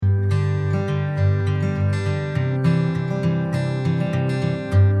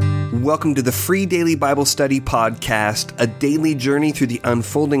Welcome to the Free Daily Bible Study Podcast, a daily journey through the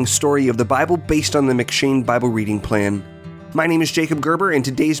unfolding story of the Bible based on the M'Cheyne Bible Reading Plan. My name is Jacob Gerber, and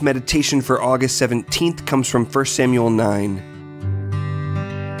today's meditation for August 17th comes from 1 Samuel 9.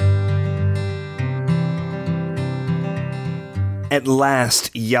 At last,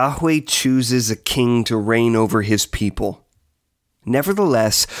 Yahweh chooses a king to reign over his people.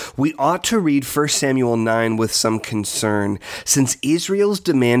 Nevertheless, we ought to read 1 Samuel 9 with some concern, since Israel's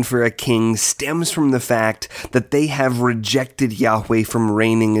demand for a king stems from the fact that they have rejected Yahweh from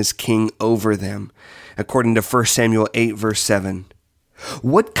reigning as king over them, according to 1 Samuel 8, verse 7.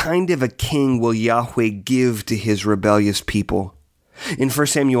 What kind of a king will Yahweh give to his rebellious people? In 1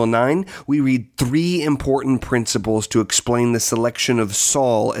 Samuel 9, we read three important principles to explain the selection of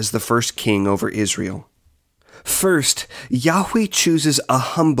Saul as the first king over Israel. First, Yahweh chooses a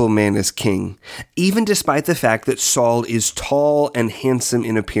humble man as king, even despite the fact that Saul is tall and handsome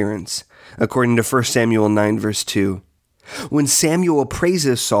in appearance, according to 1 Samuel 9, verse 2. When Samuel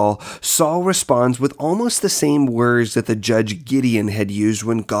praises Saul, Saul responds with almost the same words that the judge Gideon had used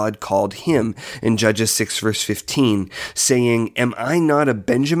when God called him in Judges 6, verse 15, saying, "Am I not a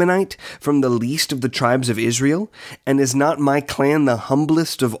Benjaminite from the least of the tribes of Israel? And is not my clan the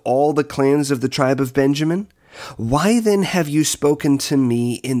humblest of all the clans of the tribe of Benjamin? Why then have you spoken to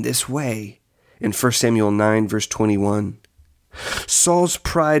me in this way?" In 1 Samuel 9, verse 21. Saul's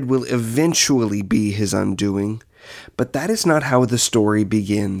pride will eventually be his undoing, but that is not how the story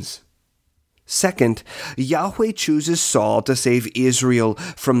begins. Second, Yahweh chooses Saul to save Israel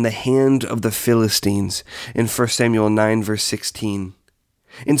from the hand of the Philistines in 1 Samuel 9, verse 16.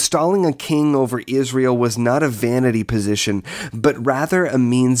 Installing a king over Israel was not a vanity position, but rather a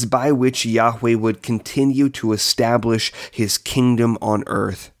means by which Yahweh would continue to establish his kingdom on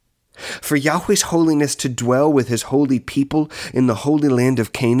earth. For Yahweh's holiness to dwell with his holy people in the holy land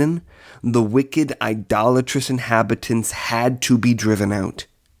of Canaan, the wicked, idolatrous inhabitants had to be driven out.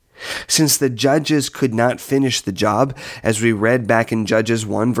 Since the judges could not finish the job, as we read back in Judges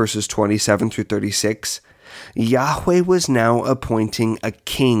 1, verses 27 through 36, Yahweh was now appointing a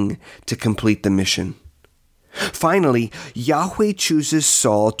king to complete the mission. Finally, Yahweh chooses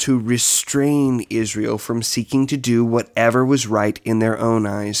Saul to restrain Israel from seeking to do whatever was right in their own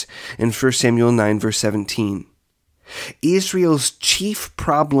eyes in 1 Samuel 9, verse 17. Israel's chief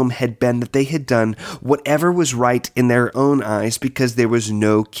problem had been that they had done whatever was right in their own eyes because there was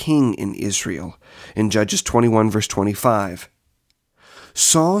no king in Israel in Judges 21, verse 25.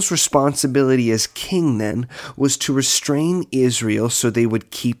 Saul's responsibility as king, then, was to restrain Israel so they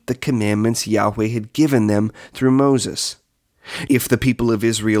would keep the commandments Yahweh had given them through Moses. If the people of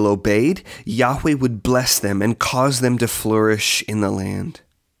Israel obeyed, Yahweh would bless them and cause them to flourish in the land.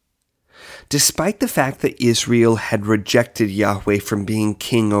 Despite the fact that Israel had rejected Yahweh from being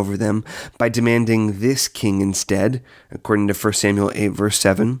king over them by demanding this king instead, according to 1 Samuel 8, verse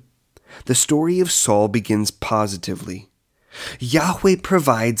 7, the story of Saul begins positively. Yahweh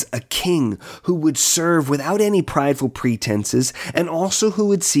provides a king who would serve without any prideful pretenses and also who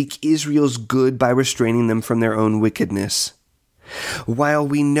would seek Israel's good by restraining them from their own wickedness. While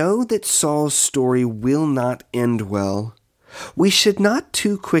we know that Saul's story will not end well, we should not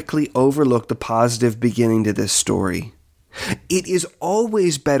too quickly overlook the positive beginning to this story. It is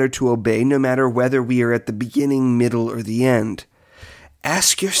always better to obey no matter whether we are at the beginning, middle, or the end.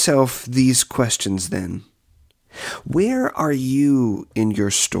 Ask yourself these questions then. Where are you in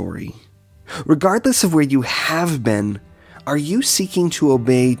your story? Regardless of where you have been, are you seeking to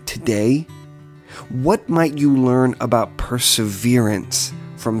obey today? What might you learn about perseverance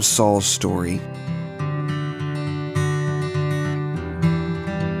from Saul's story?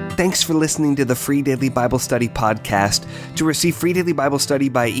 Thanks for listening to the Free Daily Bible Study Podcast. To receive Free Daily Bible Study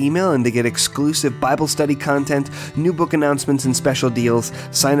by email and to get exclusive Bible study content, new book announcements, and special deals,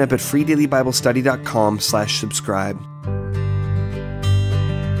 sign up at freedailybiblestudy.com/subscribe.